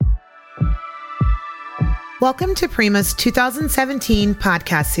Welcome to Prima's 2017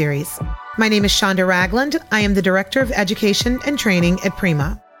 podcast series. My name is Shonda Ragland. I am the Director of Education and Training at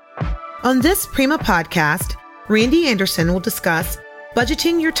Prima. On this Prima podcast, Randy Anderson will discuss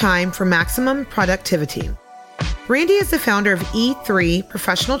budgeting your time for maximum productivity. Randy is the founder of E3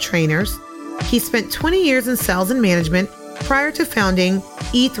 Professional Trainers. He spent 20 years in sales and management prior to founding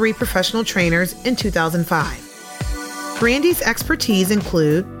E3 Professional Trainers in 2005. Randy's expertise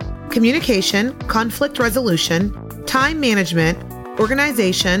include communication, conflict resolution, time management,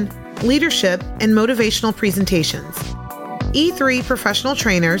 organization, leadership, and motivational presentations. E3 Professional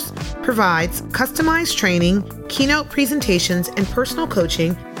Trainers provides customized training, keynote presentations, and personal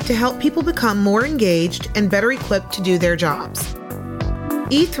coaching to help people become more engaged and better equipped to do their jobs.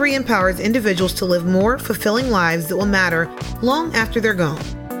 E3 empowers individuals to live more fulfilling lives that will matter long after they're gone.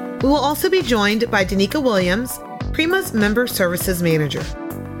 We will also be joined by Danica Williams, Prima's Member Services Manager.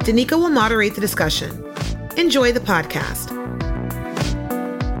 Danica will moderate the discussion. Enjoy the podcast.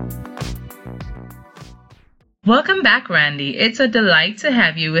 Welcome back, Randy. It's a delight to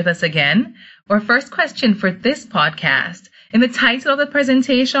have you with us again. Our first question for this podcast. In the title of the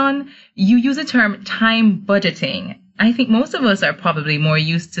presentation, you use the term time budgeting. I think most of us are probably more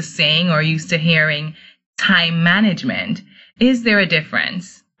used to saying or used to hearing time management. Is there a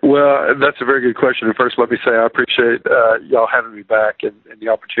difference? Well, that's a very good question. And first, let me say I appreciate y'all having me back and the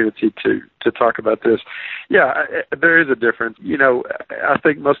opportunity to talk about this. Yeah, there is a difference. You know, I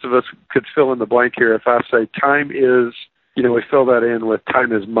think most of us could fill in the blank here if I say time is, you know, we fill that in with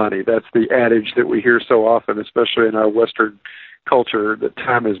time is money. That's the adage that we hear so often, especially in our Western culture, that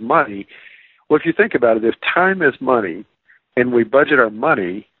time is money. Well, if you think about it, if time is money and we budget our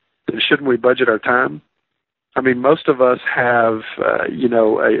money, then shouldn't we budget our time? I mean, most of us have,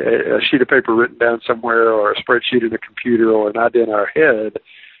 a sheet of paper written down somewhere or a spreadsheet in a computer or an idea in our head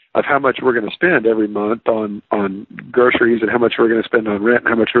of how much we're going to spend every month on groceries and how much we're going to spend on rent and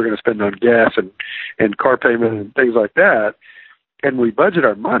how much we're going to spend on gas and car payment and things like that. And we budget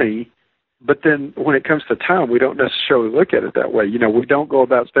our money, but then when it comes to time, we don't necessarily look at it that way. You know, we don't go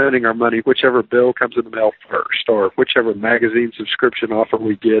about spending our money, whichever bill comes in the mail first or whichever magazine subscription offer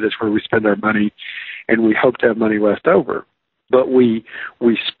we get is where we spend our money, and we hope to have money left over. But we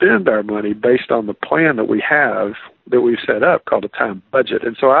spend our money based on the plan that we have, that we've set up, called a time budget.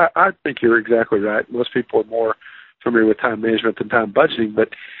 And so I think you're exactly right. Most people are more familiar with time management than time budgeting. But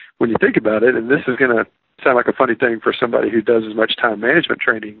when you think about it, and this is going to sound like a funny thing for somebody who does as much time management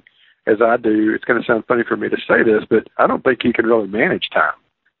training as I do, it's going to sound funny for me to say this, but I don't think you can really manage time.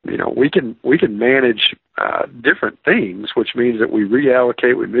 You know, we can manage different things, which means that we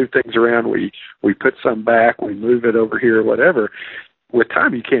reallocate, we move things around, we put some back, we move it over here, whatever. With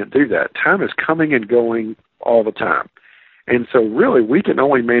time, you can't do that. Time is coming and going all the time. And so really, we can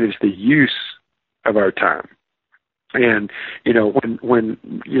only manage the use of our time. And, you know, when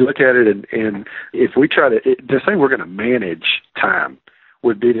you look at it and if we try to say we're going to manage time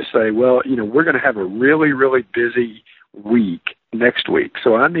would be to say, well, you know, we're going to have a really, really busy week next week.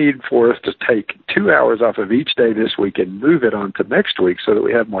 So I need for us to take 2 hours off of each day this week and move it on to next week so that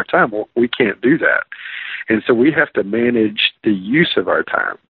we have more time. Well, we can't do that. And so we have to manage the use of our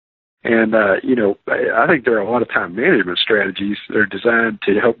time. And, I think there are a lot of time management strategies that are designed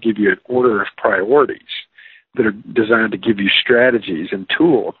to help give you an order of priorities, that are designed to give you strategies and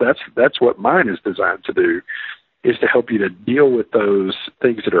tools. That's what mine is designed to do, is to help you to deal with those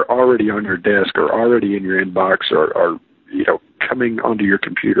things that are already on your desk or already in your inbox or coming onto your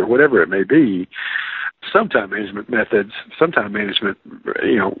computer, whatever it may be. Some time management methods, some time management,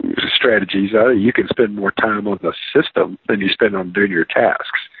 strategies, you can spend more time on the system than you spend on doing your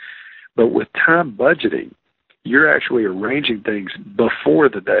tasks. But with time budgeting, you're actually arranging things before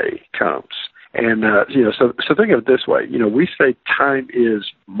the day comes. And, so think of it this way. You know, we say time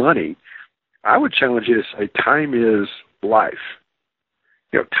is money. I would challenge you to say time is life.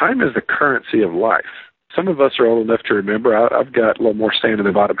 You know, time is the currency of life. Some of us are old enough to remember. I've got a little more sand in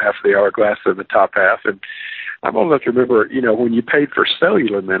the bottom half of the hourglass than the top half. And I'm old enough to remember, when you paid for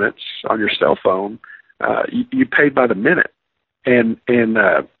cellular minutes on your cell phone, you paid by the minute. And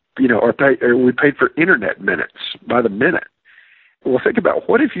we paid for internet minutes by the minute. Well, think about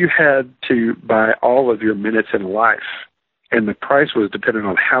what if you had to buy all of your minutes in life and the price was dependent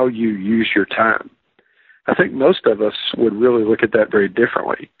on how you use your time. I think most of us would really look at that very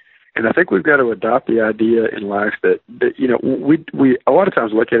differently. And I think we've got to adopt the idea in life that we a lot of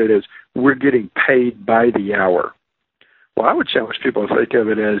times look at it as we're getting paid by the hour. Well, I would challenge people to think of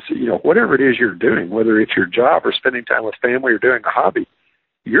it as, whatever it is you're doing, whether it's your job or spending time with family or doing a hobby,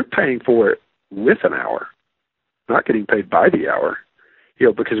 you're paying for it with an hour, not getting paid by the hour.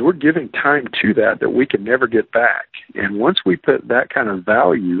 because we're giving time to that we can never get back. And once we put that kind of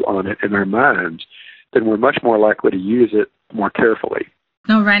value on it in our minds, then we're much more likely to use it more carefully.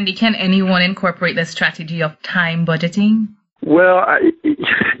 Now, Randy, can anyone incorporate the strategy of time budgeting? Well, I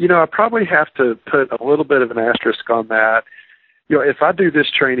probably have to put a little bit of an asterisk on that. If I do this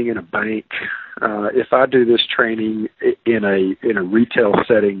training in a bank, if I do this training in a retail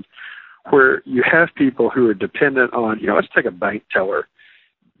setting where you have people who are dependent on, let's take a bank teller.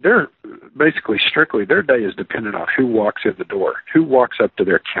 They're basically strictly, their day is dependent on who walks in the door, who walks up to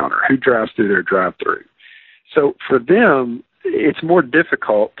their counter, who drives through their drive-through. So for them, it's more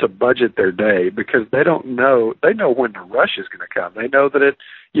difficult to budget their day because they know when the rush is going to come. They know that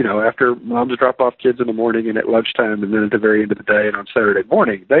after moms drop off kids in the morning and at lunchtime and then at the very end of the day and on Saturday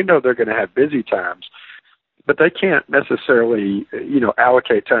morning, they know they're going to have busy times, but they can't necessarily,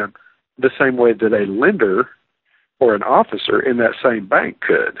 allocate time the same way that a lender or an officer in that same bank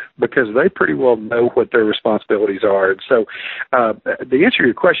could, because they pretty well know what their responsibilities are. And so the answer to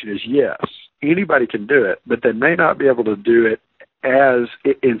your question is yes, anybody can do it, but they may not be able to do it as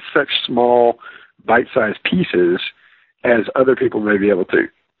in such small bite-sized pieces as other people may be able to.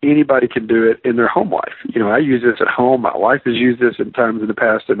 Anybody can do it in their home life. I use this at home. My wife has used this in times in the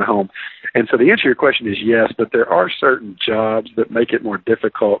past in the home. And so the answer to your question is yes, but there are certain jobs that make it more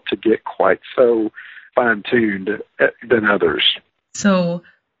difficult to get quite so fine-tuned than others. So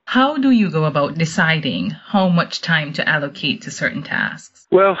how do you go about deciding how much time to allocate to certain tasks?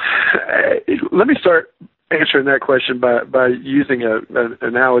 Well, let me start answering that question by using an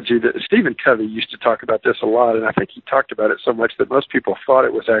analogy that Stephen Covey used to talk about this a lot, and I think he talked about it so much that most people thought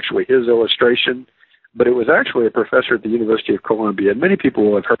it was actually his illustration, but it was actually a professor at the University of Columbia. And many people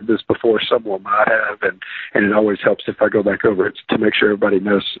will have heard this before, some will not have, and it always helps if I go back over it to make sure everybody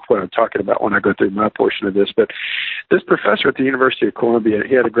knows what I'm talking about when I go through my portion of this. But this professor at the University of Columbia,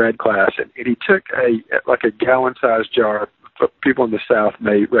 he had a grad class, and he took a gallon-sized jar. People in the South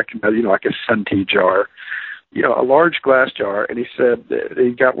may recognize, like a Sun-Tea jar, a large glass jar, and he said,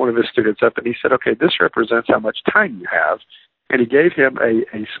 he got one of his students up, and he said, okay, this represents how much time you have. And he gave him a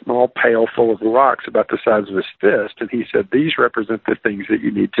small pail full of rocks about the size of his fist, and he said, these represent the things that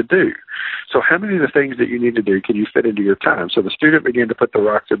you need to do. So how many of the things that you need to do can you fit into your time? So the student began to put the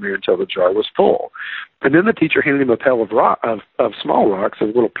rocks in there until the jar was full. And then the teacher handed him a pail of small rocks, of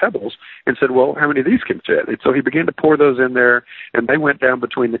little pebbles, and said, well, how many of these can fit? And so he began to pour those in there, and they went down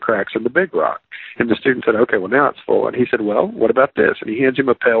between the cracks in the big rock. And the student said, okay, well, now it's full. And he said, well, what about this? And he hands him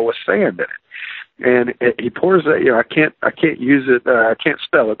a pail with sand in it. And he pours that, I can't use it, I can't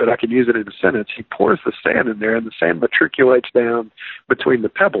spell it, but I can use it in a sentence. He pours the sand in there, and the sand matriculates down between the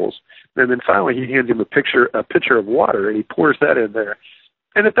pebbles. And then finally he hands him a pitcher of water, and he pours that in there.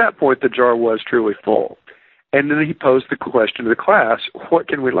 And at that point, the jar was truly full. And then he posed the question to the class, what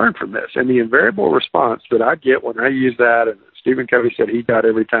can we learn from this? And the invariable response that I get when I use that, and Stephen Covey said he got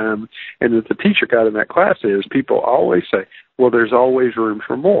every time, and that the teacher got in that class is, people always say, well, there's always room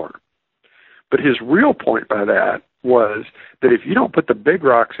for more. But his real point by that was that if you don't put the big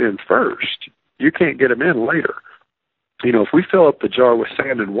rocks in first, you can't get them in later. If we fill up the jar with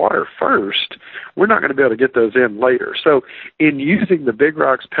sand and water first, we're not going to be able to get those in later. So in using the big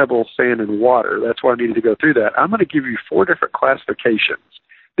rocks, pebbles, sand, and water, that's why I needed to go through that. I'm going to give you 4 different classifications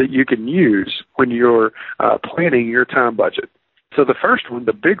that you can use when you're planning your time budget. So the first one,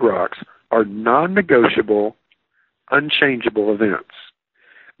 the big rocks, are non-negotiable, unchangeable events.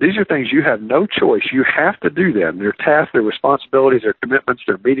 These are things you have no choice. You have to do them. They're tasks, they're responsibilities, they're commitments,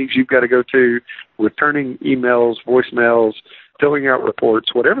 they're meetings you've got to go to, returning emails, voicemails, filling out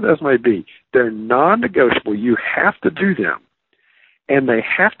reports, whatever those may be. They're non-negotiable. You have to do them, and they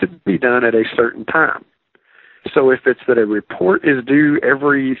have to be done at a certain time. So if it's that a report is due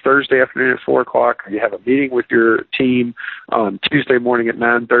every Thursday afternoon at 4 o'clock, or you have a meeting with your team on Tuesday morning at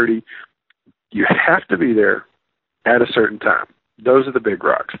 9:30, you have to be there at a certain time. Those are the big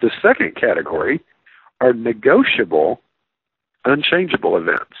rocks. The second category are negotiable, unchangeable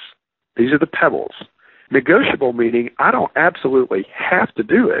events. These are the pebbles. Negotiable meaning I don't absolutely have to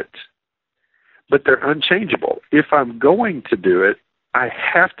do it, but they're unchangeable. If I'm going to do it, I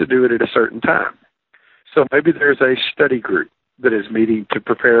have to do it at a certain time. So maybe there's a study group that is meeting to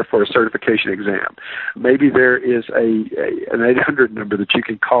prepare for a certification exam. Maybe there is an 800 number that you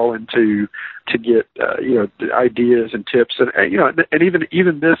can call into to get ideas and tips, and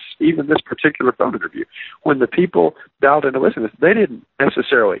even this particular phone interview. When the people dialed in to listen to this, they didn't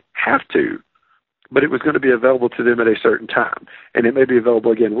necessarily have to, but it was going to be available to them at a certain time, and it may be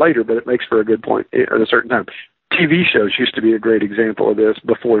available again later, but it makes for a good point at a certain time. TV shows used to be a great example of this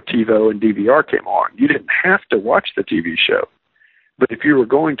before TiVo and DVR came on. You didn't have to watch the TV show, But if you were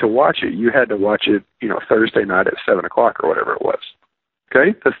going to watch it, you had to watch it, Thursday night at 7 o'clock or whatever it was.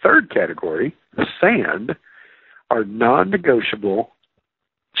 Okay? The third category, the sand, are non-negotiable,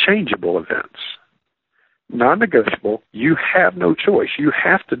 changeable events. Non-negotiable, you have no choice. You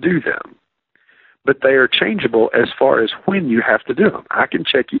have to do them. But they are changeable as far as when you have to do them. I can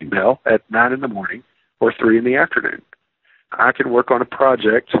check email at 9 in the morning or 3 in the afternoon. I can work on a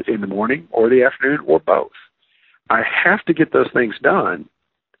project in the morning or the afternoon or both. I have to get those things done,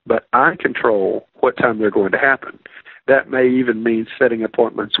 but I control what time they're going to happen. That may even mean setting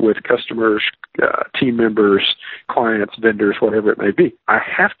appointments with customers, team members, clients, vendors, whatever it may be. I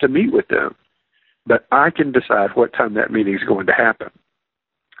have to meet with them, but I can decide what time that meeting is going to happen.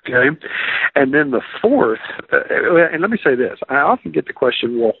 Okay? And then the fourth, and let me say this, I often get the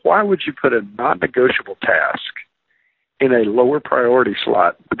question, well, why would you put a non-negotiable task in a lower priority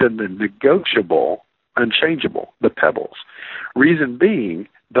slot than the negotiable, unchangeable, the pebbles? Reason being,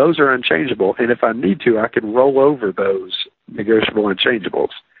 those are unchangeable, and if I need to, I can roll over those negotiable unchangeables,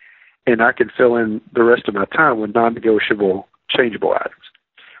 and I can fill in the rest of my time with non-negotiable changeable items.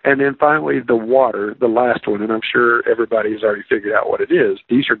 And then finally, the water, the last one, and I'm sure everybody has already figured out what it is.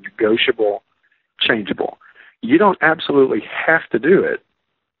 These are negotiable, changeable. You don't absolutely have to do it,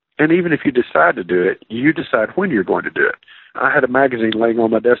 and even if you decide to do it, you decide when you're going to do it. I had a magazine laying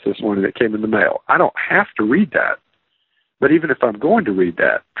on my desk this morning that came in the mail. I don't have to read that. But even if I'm going to read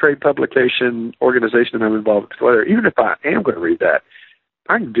that, trade publication, organization that I'm involved with, whether, even if I am going to read that,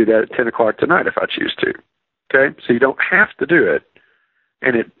 I can do that at 10 o'clock tonight if I choose to. Okay? So you don't have to do it,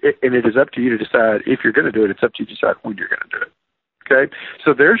 and it is up to you to decide if you're going to do it. It's up to you to decide when you're going to do it. Okay?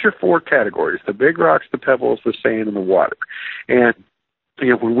 So there's your four categories, the big rocks, the pebbles, the sand, and the water. And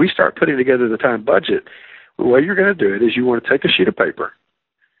when we start putting together the time budget, the way you're going to do it is you want to take a sheet of paper,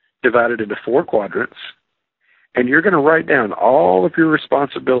 divide it into four quadrants, and you're going to write down all of your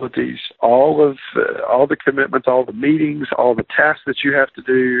responsibilities, all the commitments, all the meetings, all the tasks that you have to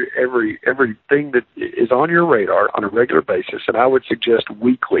do, everything that is on your radar on a regular basis. And I would suggest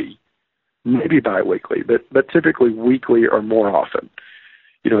weekly, maybe biweekly, but typically weekly or more often.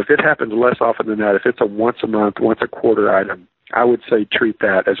 If it happens less often than that, if it's a once a month, once a quarter item, I would say treat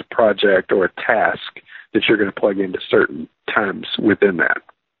that as a project or a task that you're going to plug into certain times within that.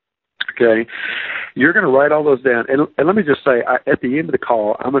 Okay, you're going to write all those down, and let me just say, at the end of the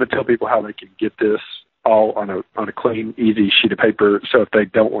call, I'm going to tell people how they can get this all on a clean, easy sheet of paper. So if they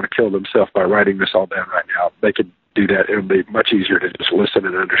don't want to kill themselves by writing this all down right now, they can do that. It'll be much easier to just listen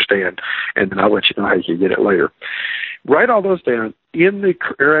and understand, and then I'll let you know how you can get it later. Write all those down in the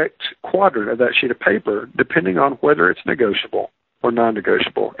correct quadrant of that sheet of paper, depending on whether it's negotiable or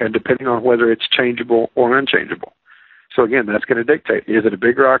non-negotiable, and depending on whether it's changeable or unchangeable. So again, that's going to dictate, is it a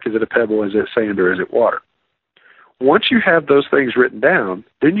big rock, is it a pebble, is it sand, or is it water? Once you have those things written down,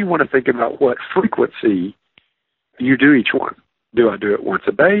 then you want to think about what frequency you do each one. Do I do it once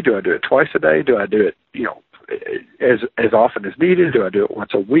a day? Do I do it twice a day? Do I do it, as often as needed? Do I do it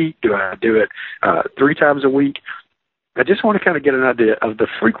once a week? Do I do it 3 times a week? I just want to kind of get an idea of the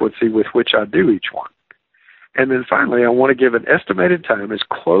frequency with which I do each one. And then finally, I want to give an estimated time as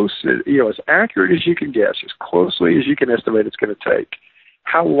close, as accurate as you can guess, as closely as you can estimate it's going to take.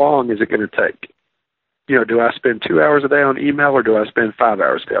 How long is it going to take? Do I spend 2 hours a day on email, or do I spend 5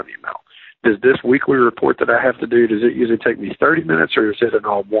 hours a day on email? Does this weekly report that I have to do, does it usually take me 30 minutes, or is it an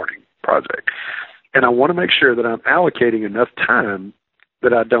all-morning project? And I want to make sure that I'm allocating enough time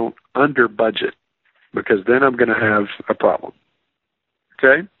that I don't under-budget, because then I'm going to have a problem.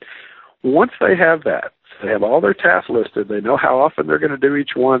 Okay? Once they have that, they have all their tasks listed, they know how often they're going to do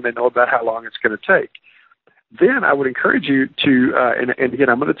each one, they know about how long it's going to take. Then I would encourage you to, and again,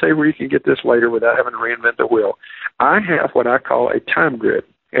 I'm going to tell you where you can get this later without having to reinvent the wheel. I have what I call a time grid,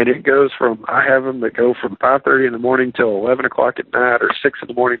 and it goes from, I have them that go from 5:30 in the morning till 11 o'clock at night, or 6 in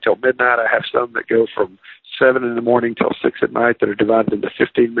the morning till midnight. I have some that go from 7 in the morning till 6 at night that are divided into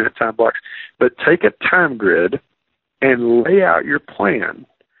 15-minute time blocks. But take a time grid and lay out your plan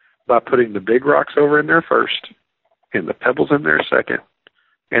by putting the big rocks over in there first, and the pebbles in there second,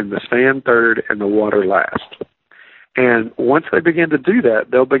 and the sand third, and the water last. And once they begin to do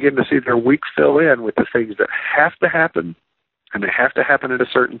that, they'll begin to see their week fill in with the things that have to happen, and they have to happen at a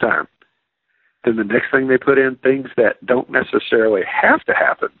certain time. Then the next thing they put in, things that don't necessarily have to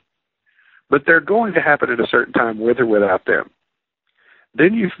happen, but they're going to happen at a certain time with or without them.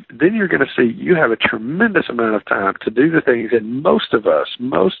 Then you're going to see you have a tremendous amount of time to do the things, and most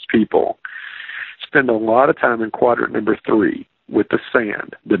people, spend a lot of time in quadrant number 3 with the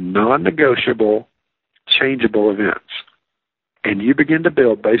sand, the non-negotiable, changeable events. And you begin to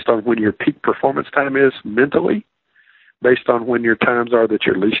build based on when your peak performance time is mentally, based on when your times are that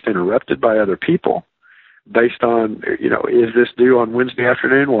you're least interrupted by other people, based on, is this due on Wednesday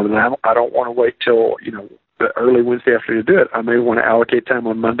afternoon? Well, then I don't want to wait till, the early Wednesday afternoon to do it. I may want to allocate time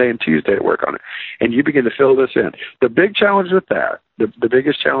on Monday and Tuesday to work on it. And you begin to fill this in. The big challenge with that, the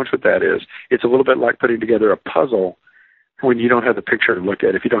biggest challenge with that is it's a little bit like putting together a puzzle when you don't have the picture to look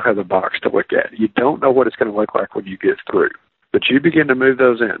at, if you don't have the box to look at. You don't know what it's going to look like when you get through. But you begin to move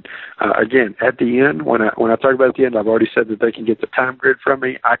those in. Again, at the end, when I talk about at the end, I've already said that they can get the time grid from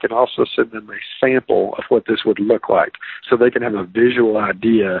me. I can also send them a sample of what this would look like so they can have a visual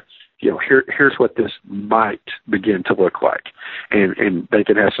idea. Here's what this might begin to look like. And they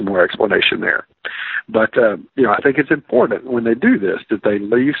can have some more explanation there. But, I think it's important when they do this that they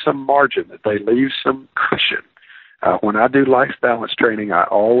leave some margin, that they leave some cushion. When I do life balance training, I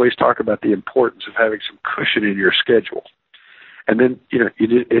always talk about the importance of having some cushion in your schedule. And then,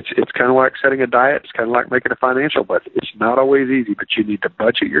 it's kind of like setting a diet. It's kind of like making a financial budget. It's not always easy, but you need to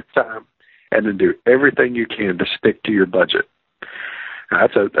budget your time and then do everything you can to stick to your budget. Now,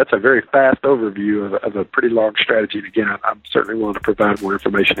 that's a very fast overview of a pretty long strategy. And again, I'm certainly willing to provide more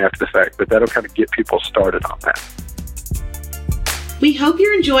information after the fact, but that'll kind of get people started on that. We hope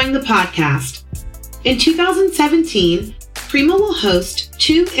you're enjoying the podcast. In 2017, Prima will host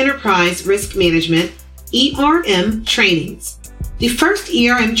 2 enterprise risk management ERM trainings. The first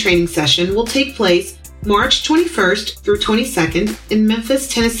ERM training session will take place March 21st through 22nd in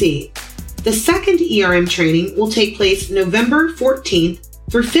Memphis, Tennessee. The second ERM training will take place November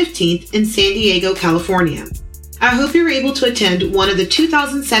 14th through 15th in San Diego, California. I hope you're able to attend one of the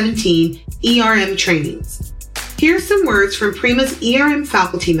 2017 ERM trainings. Here are some words from Prima's ERM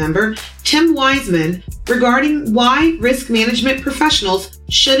faculty member, Tim Wiseman, regarding why risk management professionals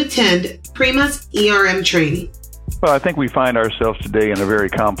should attend Prima's ERM training. Well, I think we find ourselves today in a very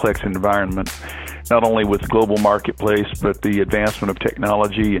complex environment, not only with the global marketplace, but the advancement of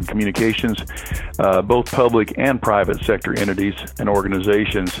technology and communications. Both public and private sector entities and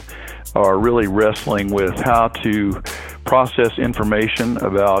organizations are really wrestling with how to process information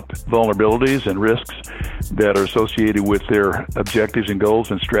about vulnerabilities and risks that are associated with their objectives and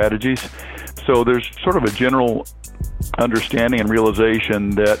goals and strategies. So there's sort of a general understanding and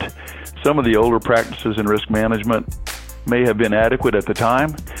realization that some of the older practices in risk management may have been adequate at the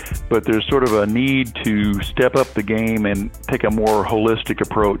time, but there's sort of a need to step up the game and take a more holistic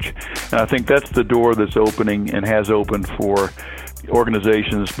approach. And I think that's the door that's opening and has opened for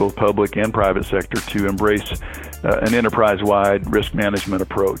organizations, both public and private sector, to embrace an enterprise-wide risk management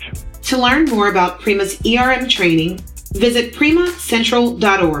approach. To learn more about Prima's ERM training, visit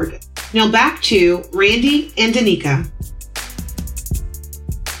primacentral.org. Now back to Randy and Danica.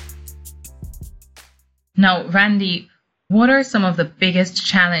 Now, Randy, what are some of the biggest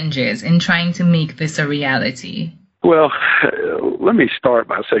challenges in trying to make this a reality? Well, let me start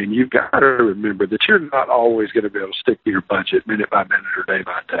by saying you've got to remember that you're not always going to be able to stick to your budget minute by minute or day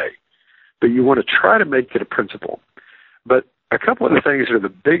by day. But you want to try to make it a principle. But a couple of the things that are the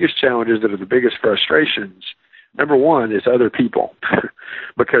biggest challenges, that are the biggest frustrations, number one is other people,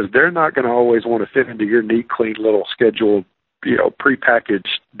 because they're not going to always want to fit into your neat, clean little scheduled,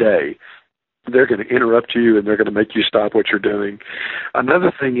 prepackaged day. They're going to interrupt you and they're going to make you stop what you're doing.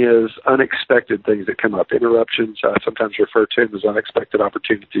 Another thing is unexpected things that come up. Interruptions, sometimes referred to as unexpected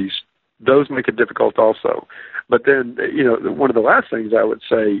opportunities. Those make it difficult also. But then, one of the last things I would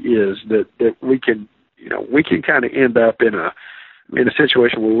say is that we can kind of end up in a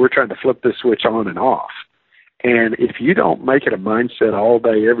situation where we're trying to flip this switch on and off. And if you don't make it a mindset all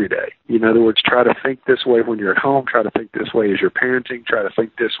day, every day, in other words, try to think this way when you're at home, try to think this way as you're parenting, try to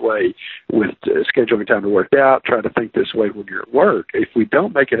think this way with scheduling time to work out, try to think this way when you're at work. If we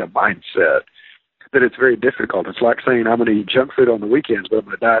don't make it a mindset, then it's very difficult. It's like saying I'm going to eat junk food on the weekends, but I'm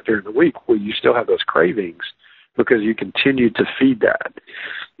going to diet during the week. Well, you still have those cravings because you continue to feed that.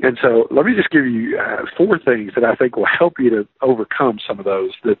 And so let me just give you 4 things that I think will help you to overcome some of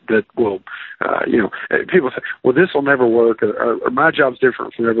those that will, people say, well, this will never work, or my job's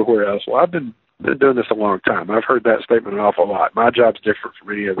different from everywhere else. Well, I've been doing this a long time. I've heard that statement an awful lot. My job's different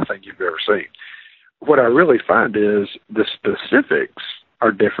from any other thing you've ever seen. What I really find is the specifics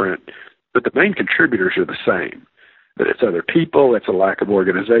are different, but the main contributors are the same. That it's other people, it's a lack of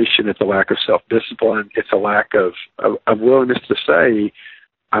organization, it's a lack of self-discipline, it's a lack of willingness to say,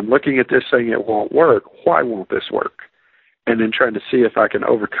 I'm looking at this saying it won't work. Why won't this work? And then trying to see if I can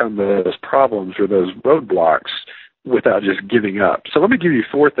overcome those problems or those roadblocks without just giving up. So let me give you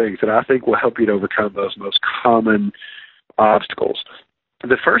 4 things that I think will help you to overcome those most common obstacles.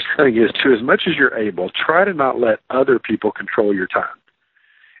 The first thing is to, as much as you're able, try to not let other people control your time.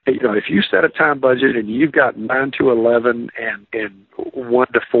 If you set a time budget and you've got 9 to 11 and 1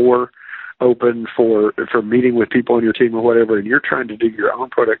 to 4 open for meeting with people on your team or whatever, and you're trying to do your own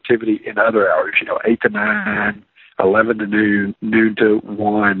productivity in other hours, 8 to 9, 11 to noon, noon to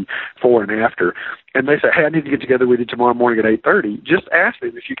 1, 4 and after, and they say, hey, I need to get together with you tomorrow morning at 8:30, just ask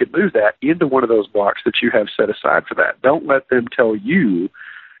them if you could move that into one of those blocks that you have set aside for that. Don't let them tell you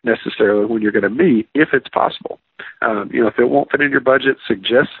necessarily when you're going to meet, if it's possible. If it won't fit in your budget,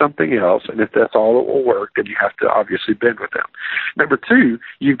 suggest something else, and if that's all that will work, then you have to obviously bend with them. Number 2,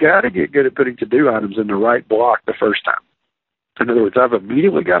 you've got to get good at putting to-do items in the right block the first time. In other words, I've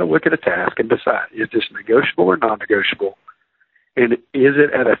immediately got to look at a task and decide, is this negotiable or non-negotiable? And is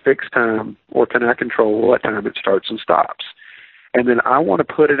it at a fixed time, or can I control what time it starts and stops? And then I want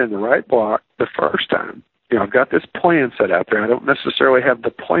to put it in the right block the first time. I've got this plan set out there. I don't necessarily have the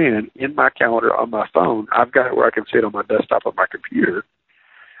plan in my calendar on my phone. I've got it where I can see it on my desktop on my computer.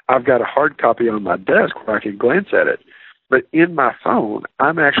 I've got a hard copy on my desk where I can glance at it. But in my phone,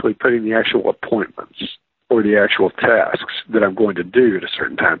 I'm actually putting the actual appointments or the actual tasks that I'm going to do at a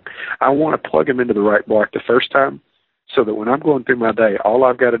certain time. I want to plug them into the right block the first time so that when I'm going through my day, all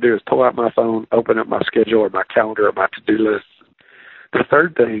I've got to do is pull out my phone, open up my schedule or my calendar or my to-do list. The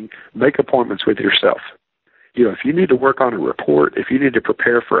third thing, make appointments with yourself. If you need to work on a report, if you need to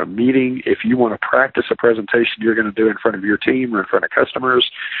prepare for a meeting, if you want to practice a presentation you're going to do in front of your team or in front of customers,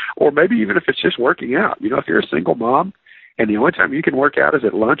 or maybe even if it's just working out. If you're a single mom and the only time you can work out is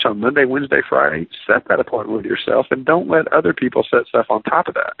at lunch on Monday, Wednesday, Friday, set that appointment with yourself and don't let other people set stuff on top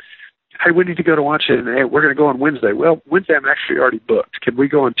of that. Hey, we need to go to lunch and hey, we're going to go on Wednesday. Well, Wednesday I'm actually already booked. Can we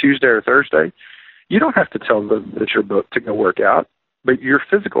go on Tuesday or Thursday? You don't have to tell them that you're booked to go work out, but your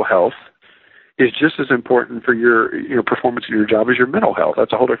physical health is just as important for your performance in your job as your mental health.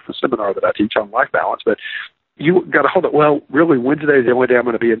 That's a whole different seminar that I teach on life balance. But you got to hold it. Well, really, Wednesday is the only day I'm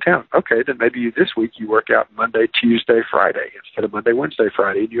going to be in town. Okay, then maybe this week you work out Monday, Tuesday, Friday instead of Monday, Wednesday,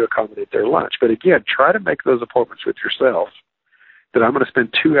 Friday, and you accommodate their lunch. But again, try to make those appointments with yourself that I'm going to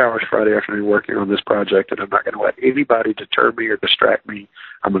spend 2 hours Friday afternoon working on this project, and I'm not going to let anybody deter me or distract me.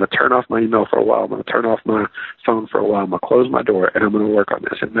 I'm going to turn off my email for a while. I'm going to turn off my phone for a while. I'm going to close my door, and I'm going to work on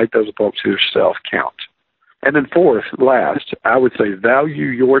this and make those appointments with yourself count. And then fourth, last, I would say value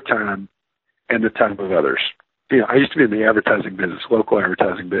your time and the time of others. I used to be in the advertising business, local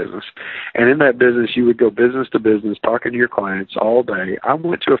advertising business. And in that business, you would go business to business, talking to your clients all day. I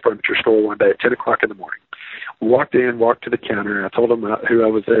went to a furniture store one day at 10 o'clock in the morning. Walked to the counter, and I told them who I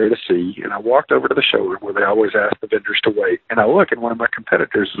was there to see, and I walked over to the showroom where they always ask the vendors to wait, and I look, and one of my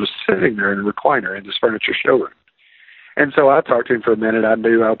competitors was sitting there in a recliner in this furniture showroom. And so I talked to him for a minute. I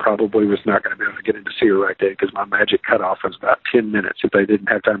knew I probably was not going to be able to get in to see her right then because my magic cutoff was about 10 minutes. If they didn't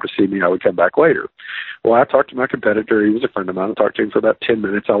have time to see me, I would come back later. Well, I talked to my competitor. He was a friend of mine. I talked to him for about 10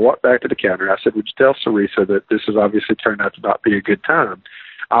 minutes. I walked back to the counter. I said, would you tell Sarisa that this has obviously turned out to not be a good time?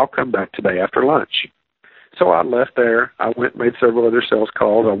 I'll come back today after lunch. So I left there. I went and made several other sales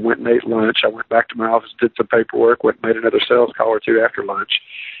calls. I went and ate lunch. I went back to my office, did some paperwork, went and made another sales call or two after lunch.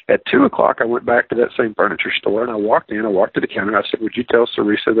 At 2 o'clock, I went back to that same furniture store, and I walked to the counter. I said, would you tell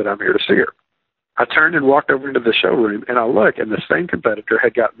Sarisa that I'm here to see her? I turned and walked over into the showroom, and I looked, and the same competitor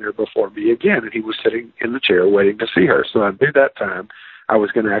had gotten there before me again, and he was sitting in the chair waiting to see her. So I knew that time I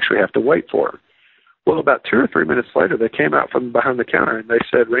was going to actually have to wait for her. Well, about 2 or 3 minutes later, they came out from behind the counter, and they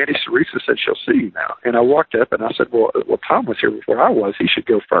said, Randy, Sarisa said she'll see you now. And I walked up, and I said, well, Tom was here before I was. He should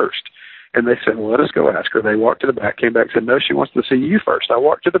go first. And they said, well, let us go ask her. They walked to the back, came back, said, no, she wants to see you first. I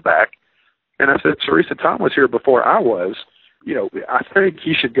walked to the back, and I said, Sarisa, Tom was here before I was. I think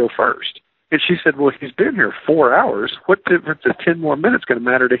he should go first. And she said, well, he's been here 4 hours. What difference is 10 more minutes going to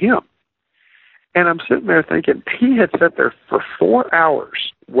matter to him? And I'm sitting there thinking, he had sat there for 4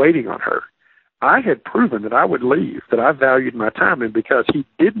 hours waiting on her. I had proven that I would leave, that I valued my time, and because he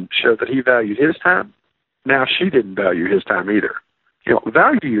didn't show that he valued his time, now she didn't value his time either.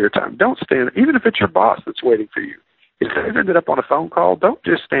 Value your time. Don't stand, even if it's your boss that's waiting for you. If they've ended up on a phone call, don't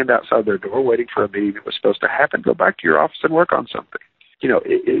just stand outside their door waiting for a meeting that was supposed to happen. Go back to your office and work on something.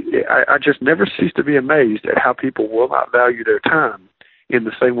 I just never cease to be amazed at how people will not value their time in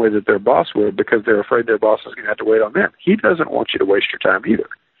the same way that their boss would because they're afraid their boss is going to have to wait on them. He doesn't want you to waste your time either.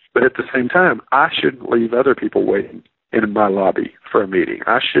 But at the same time, I shouldn't leave other people waiting in my lobby for a meeting.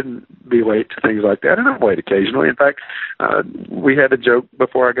 I shouldn't be late to things like that, and I'm late occasionally. In fact, we had a joke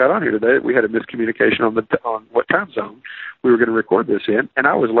before I got on here today. We had a miscommunication on what time zone we were going to record this in, and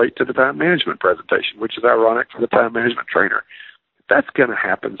I was late to the time management presentation, which is ironic for the time management trainer. That's going to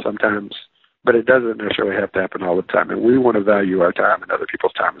happen sometimes, but it doesn't necessarily have to happen all the time, and we want to value our time and other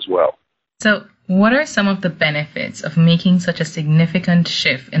people's time as well. So what are some of the benefits of making such a significant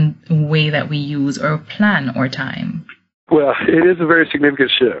shift in the way that we use or plan our time? Well, it is a very significant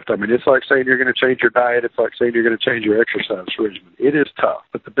shift. I mean, it's like saying you're going to change your diet. It's like saying you're going to change your exercise regimen. It is tough,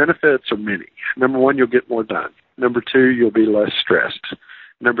 but the benefits are many. Number one, you'll get more done. Number two, you'll be less stressed.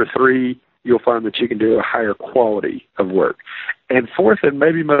 Number three, you'll find that you can do a higher quality of work. And fourth, and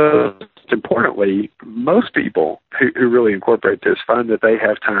maybe most importantly, most people who really incorporate this find that they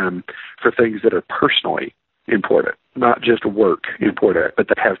have time for things that are personally important, not just work important, but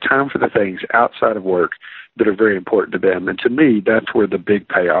they have time for the things outside of work that are very important to them. And to me, that's where the big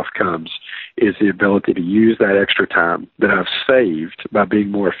payoff comes, is the ability to use that extra time that I've saved by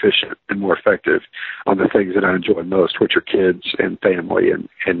being more efficient and more effective on the things that I enjoy most, which are kids and family and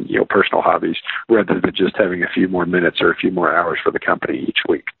personal hobbies, rather than just having a few more minutes or a few more hours for the company each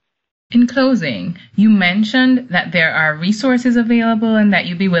week. In closing, you mentioned that there are resources available and that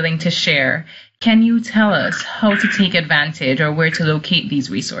you'd be willing to share. Can you tell us how to take advantage or where to locate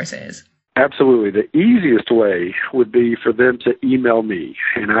these resources? Absolutely. The easiest way would be for them to email me,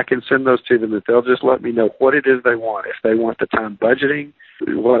 and I can send those to them if they'll just let me know what it is they want. If they want the time budgeting,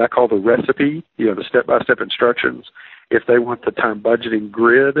 what I call the recipe, the step-by-step instructions. If they want the time budgeting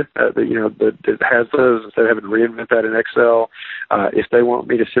grid, that has those instead of having to reinvent that in Excel. If they want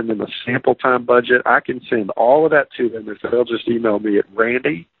me to send them a sample time budget, I can send all of that to them if they'll just email me at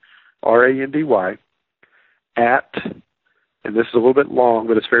Randy, R-A-N-D-Y, at, and this is a little bit long,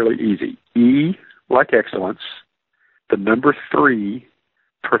 but it's fairly easy, E like excellence, the number 3,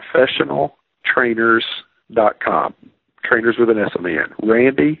 professionaltrainers.com. Trainers with an S on the end.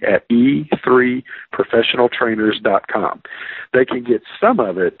 Randy at E3professionaltrainers.com. They can get some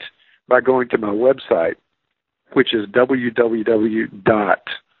of it by going to my website, which is www.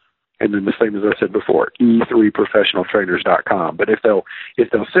 And then the same as I said before, E3professionaltrainers.com. But if they'll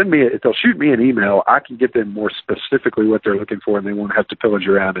shoot me an email, I can get them more specifically what they're looking for, and they won't have to pillage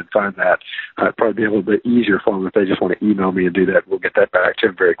around and find that. It'd probably be a little bit easier for them if they just want to email me and do that. We'll get that back to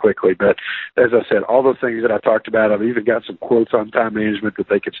them very quickly. But as I said, all those things that I talked about, I've even got some quotes on time management that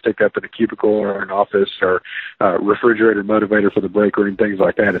they could stick up in a cubicle or an office, or refrigerator motivator for the break room, things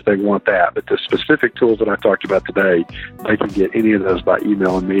like that if they want that. But the specific tools that I talked about today, they can get any of those by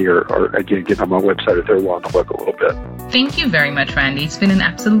emailing me or again, get on my website if they're willing to look a little bit. Thank you very much, Randy. It's been an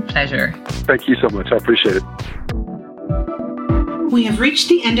absolute pleasure. Thank you so much. I appreciate it. We have reached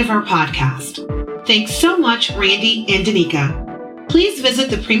the end of our podcast. Thanks so much, Randy and Danica. Please visit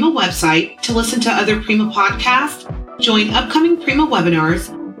the Prima website to listen to other Prima podcasts, join upcoming Prima webinars,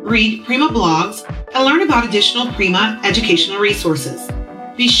 read Prima blogs, and learn about additional Prima educational resources.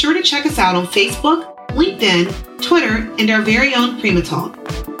 Be sure to check us out on Facebook, LinkedIn, Twitter, and our very own Prima Talk.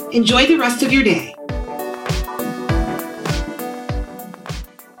 Enjoy the rest of your day.